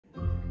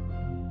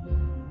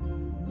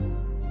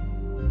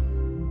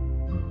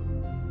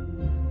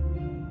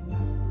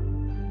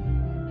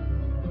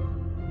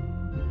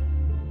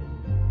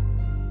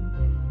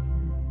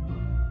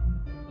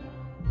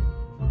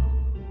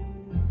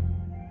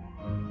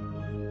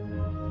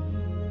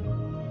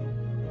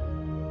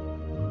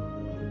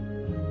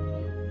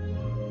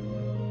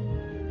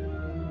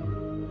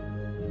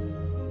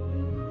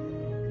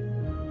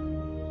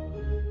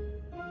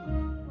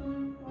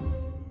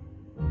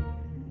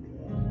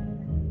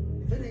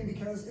Fitting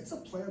because it's a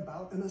play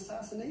about an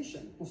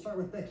assassination. We'll start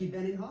with Becky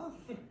Benninghoff.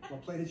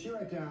 What play did she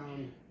write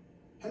down?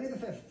 Henry V.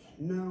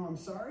 No, I'm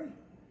sorry.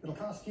 It'll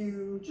cost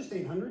you just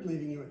 $800,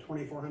 leaving you at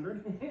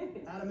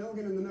 $2,400. Adam Ilgen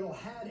in the middle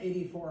had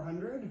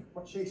 $8,400.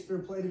 What Shakespeare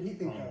play did he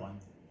think of?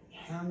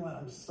 Hamlet,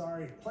 I'm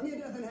sorry. Plenty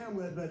of death in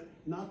Hamlet, but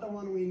not the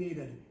one we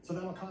needed. So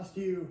that'll cost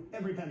you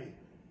every penny,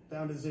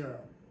 down to $0.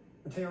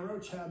 Mattea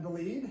Roach had the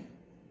lead.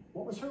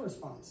 What was her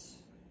response?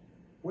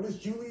 What is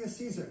Julius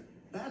Caesar?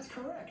 That's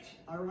correct.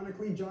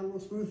 Ironically, John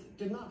Wilkes Booth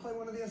did not play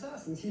one of the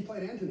assassins. He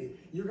played Antony.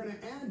 You're going to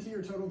add to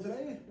your total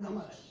today, how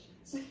much?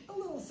 A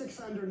little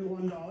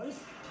 $601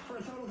 for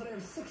a total today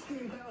of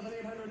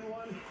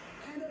 $16,801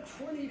 and a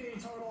 20-day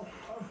total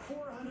of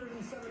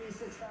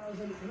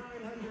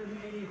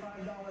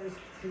 $476,985.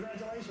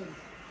 Congratulations.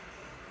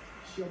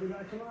 She'll be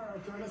back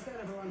tomorrow. Join us then,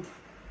 everyone.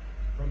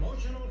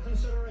 Promotional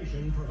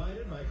consideration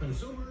provided by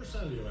Consumer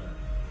Cellular.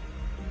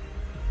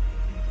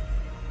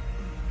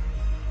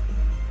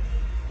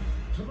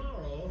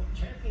 Tomorrow,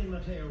 champion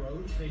Mattea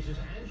Roach faces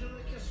Angela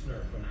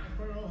Kistner from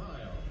Akron,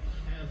 Ohio,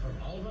 and from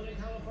Albany,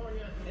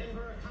 California,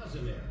 Enver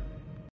Casimir.